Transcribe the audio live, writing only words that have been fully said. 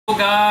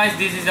guys,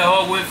 this is the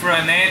Hot Wheel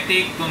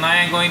Frenetic.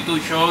 Tonight I'm going to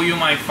show you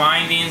my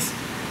findings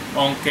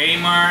on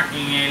Camaro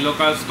in a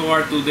local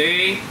store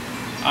today.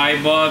 I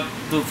bought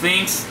two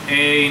things,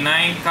 a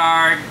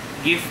 9-card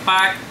gift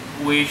pack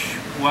which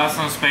was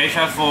on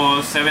special for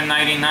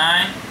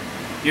 $7.99.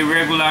 It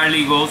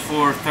regularly goes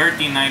for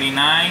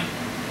 $13.99.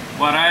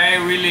 What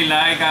I really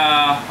like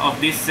of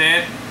this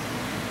set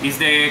is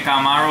the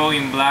Camaro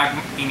in black,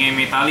 in a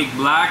metallic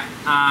black,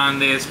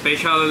 and the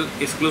special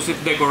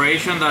exclusive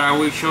decoration that I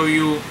will show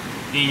you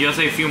in just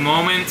a few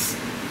moments.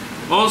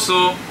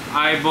 Also,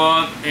 I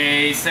bought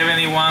a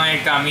 71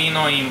 El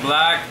Camino in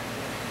black.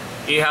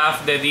 It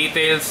has the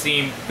details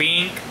in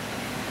pink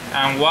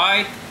and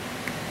white,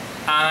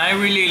 and I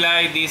really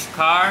like this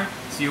car,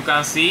 as you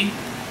can see.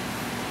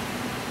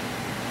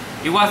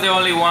 It was the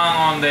only one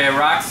on the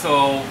rack,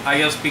 so I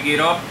just picked it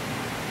up.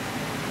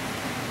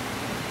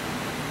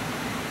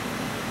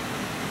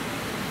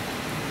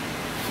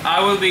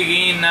 I will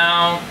begin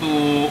now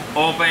to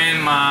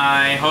open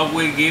my Hot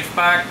Wheels gift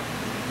pack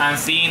and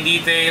see in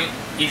detail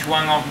each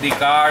one of the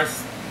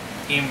cars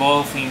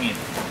involved in it.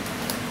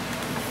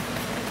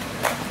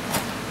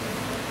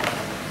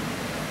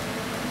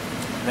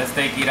 Let's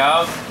take it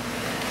out.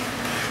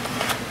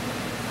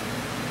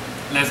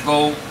 Let's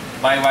go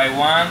by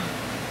one.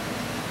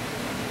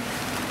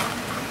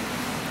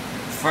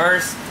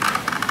 First,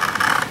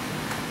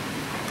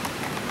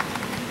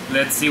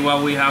 let's see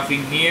what we have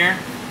in here.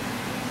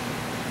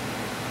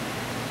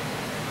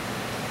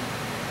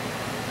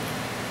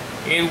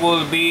 It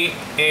will be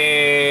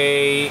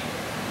a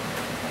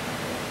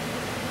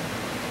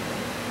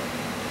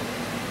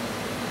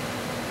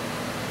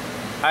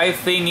I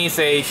think it's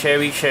a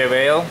Chevy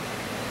Chevelle.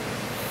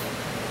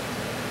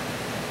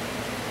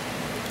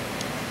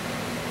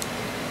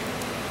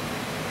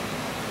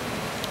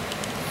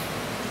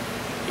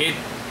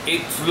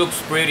 It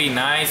looks pretty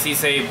nice.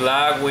 It's a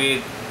black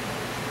with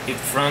its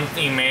front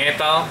in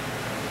metal.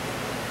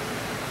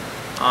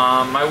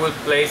 I will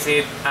place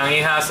it, and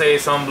it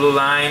has some blue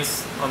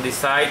lines on the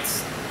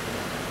sides.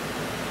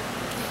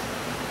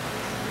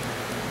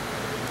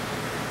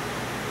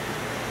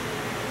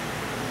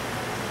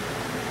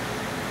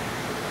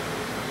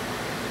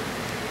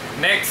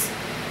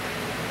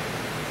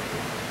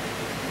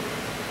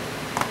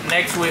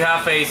 Next we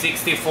have a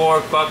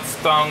 64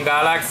 Custom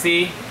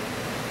Galaxie.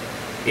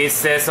 It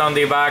says on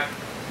the back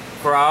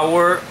per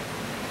hour.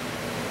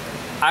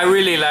 I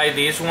really like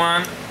this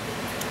one.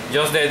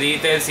 Just the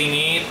details in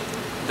it,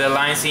 the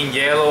lines in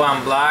yellow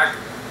and black.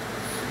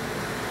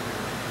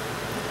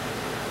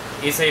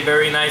 It's a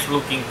very nice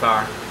looking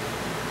car.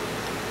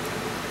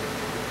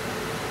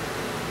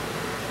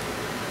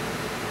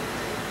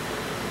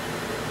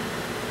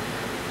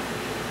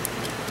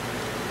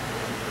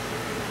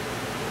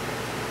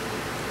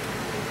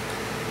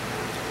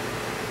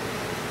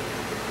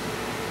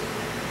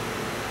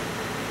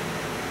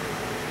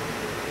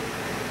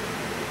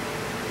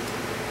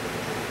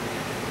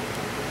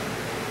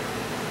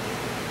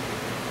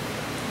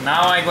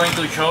 Now I'm going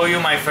to show you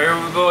my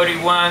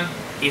favorite one.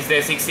 It's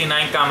the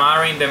 69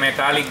 Camaro in the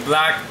metallic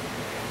black.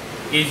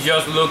 It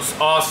just looks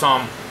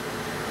awesome.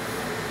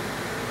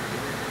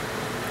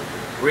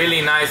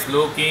 Really nice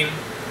looking.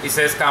 It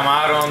says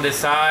Camaro on the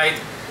side.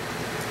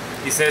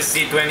 It says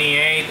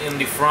C28 in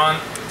the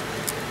front.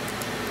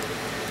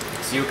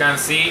 As you can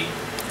see.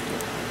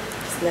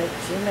 It's like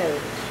shimmer.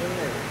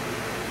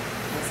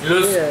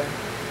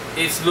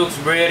 It looks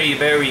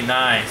very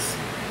nice.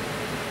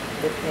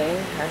 The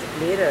paint has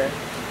glitter.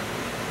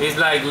 It's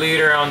like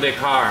glitter on the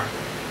car.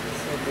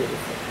 So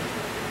beautiful.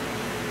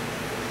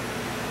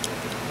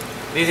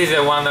 This is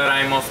the one that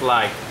I most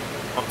like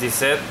of this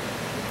set.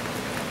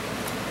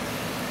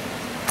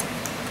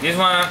 This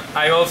one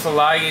I also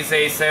like. Is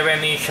a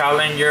 70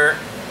 Challenger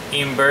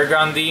in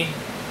burgundy.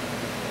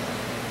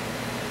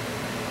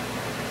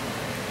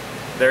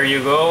 There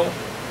you go.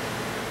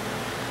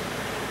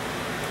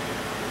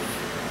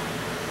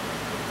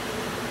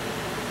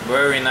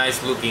 Very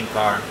nice looking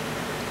car.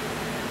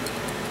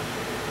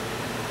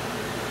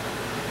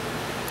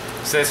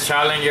 It says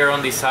Challenger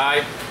on the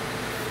side.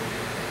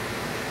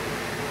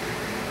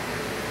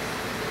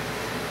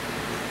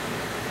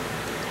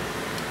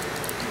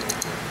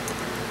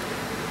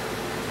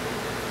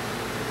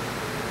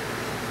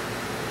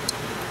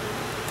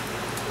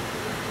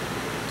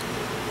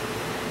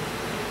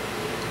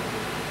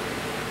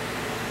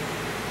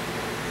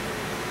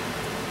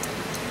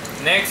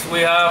 Next we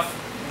have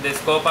the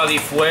Scoopa de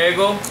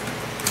Fuego.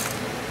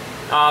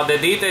 The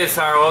details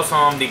are also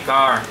on the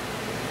car.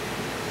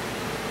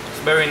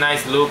 It's very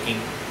nice looking.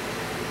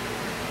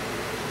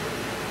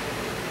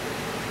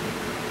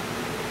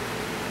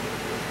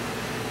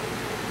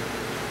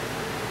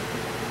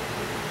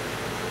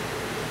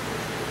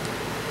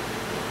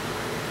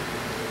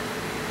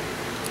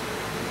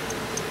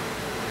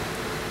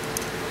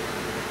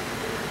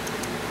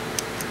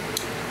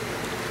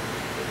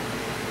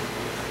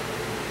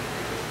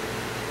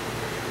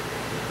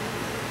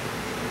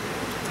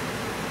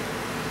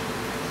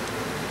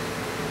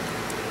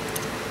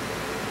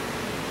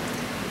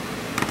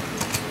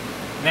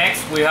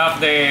 we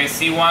have the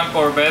C1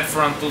 Corvette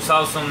from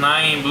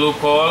 2009 in blue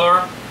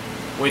color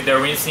with the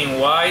rims in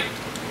white.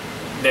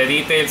 The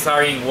details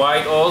are in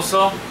white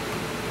also.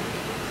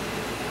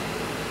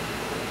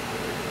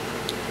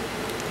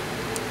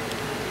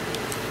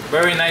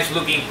 Very nice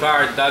looking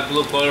car. That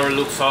blue color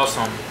looks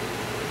awesome.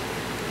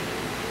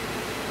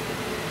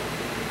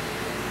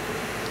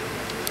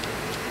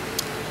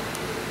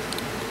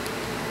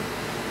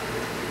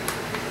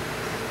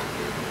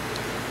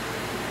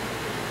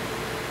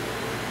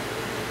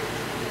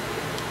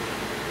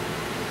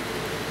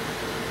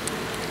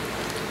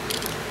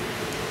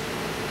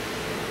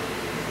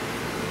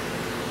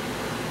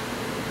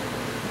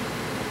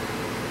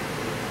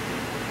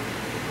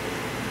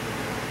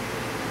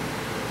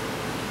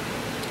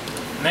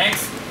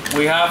 Next,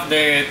 we have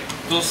the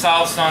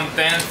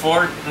 2010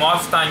 Ford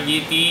Mustang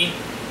GT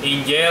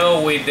in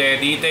yellow with the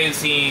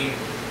details in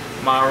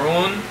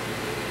maroon.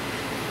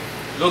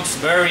 Looks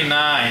very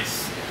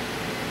nice.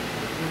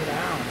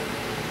 Wow.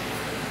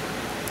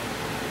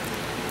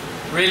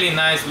 Really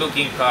nice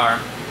looking car.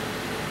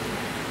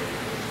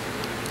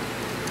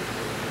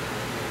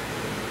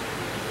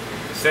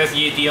 It says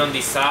GT on the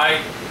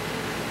side.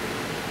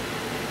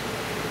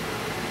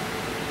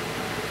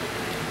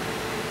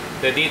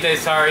 The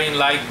details are in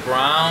light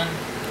brown.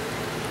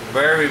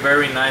 Very,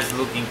 very nice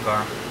looking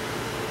car.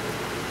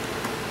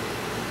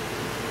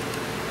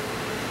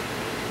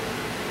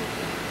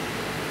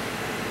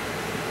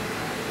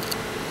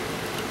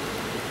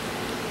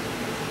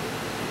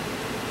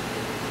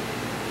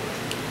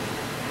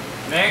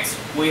 Next,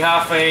 we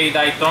have a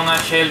Daytona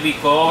Shelby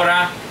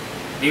Cobra.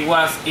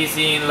 It's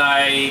in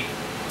like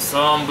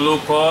some blue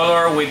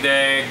color with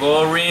the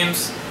gold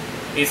rims.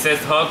 It says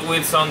Hot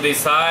Wheels on the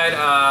side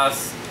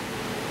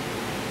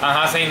and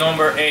has a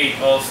number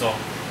 8 also.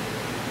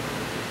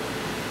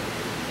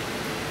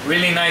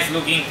 Really nice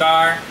looking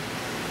car.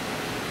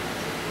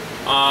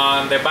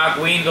 The back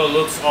window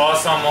looks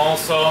awesome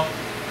also.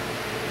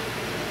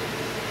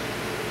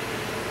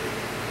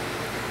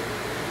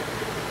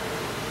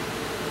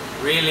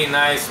 Really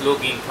nice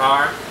looking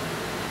car.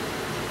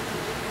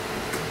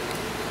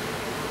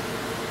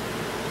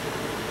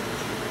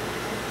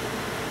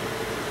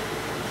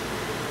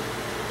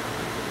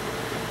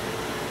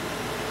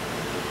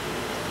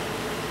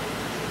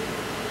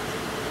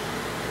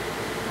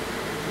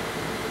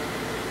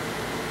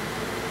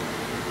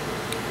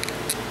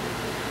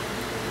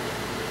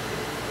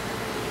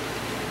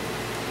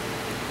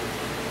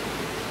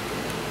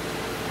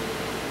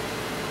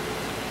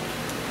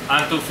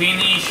 And to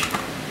finish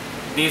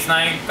this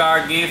 9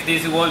 car gift,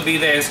 this will be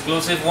the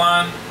exclusive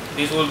one.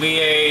 This will be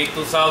a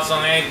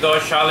 2008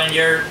 Dodge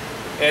Challenger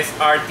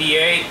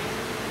SRT8.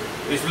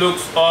 This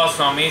looks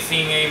awesome. It's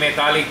in a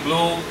metallic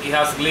blue. It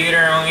has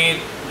glitter on it.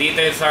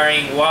 Details are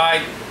in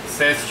white. It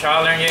says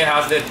Challenger. It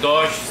has the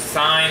Dodge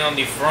sign on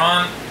the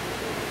front.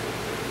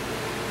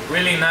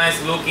 Really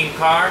nice looking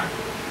car.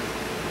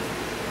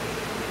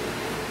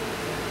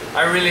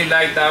 I really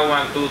like that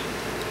one too.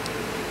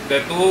 The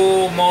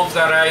two most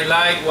that I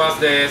like was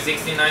the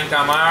 69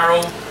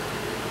 Camaro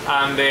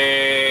and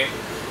the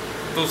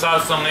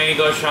 2008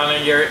 Dodge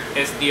Challenger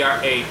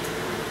STR8.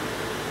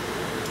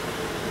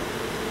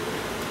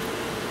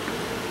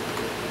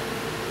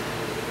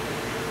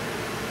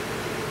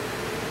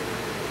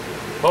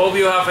 Hope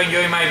you have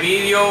enjoyed my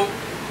video.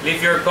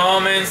 Leave your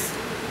comments,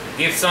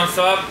 give thumbs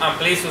up, and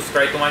please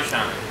subscribe to my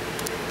channel.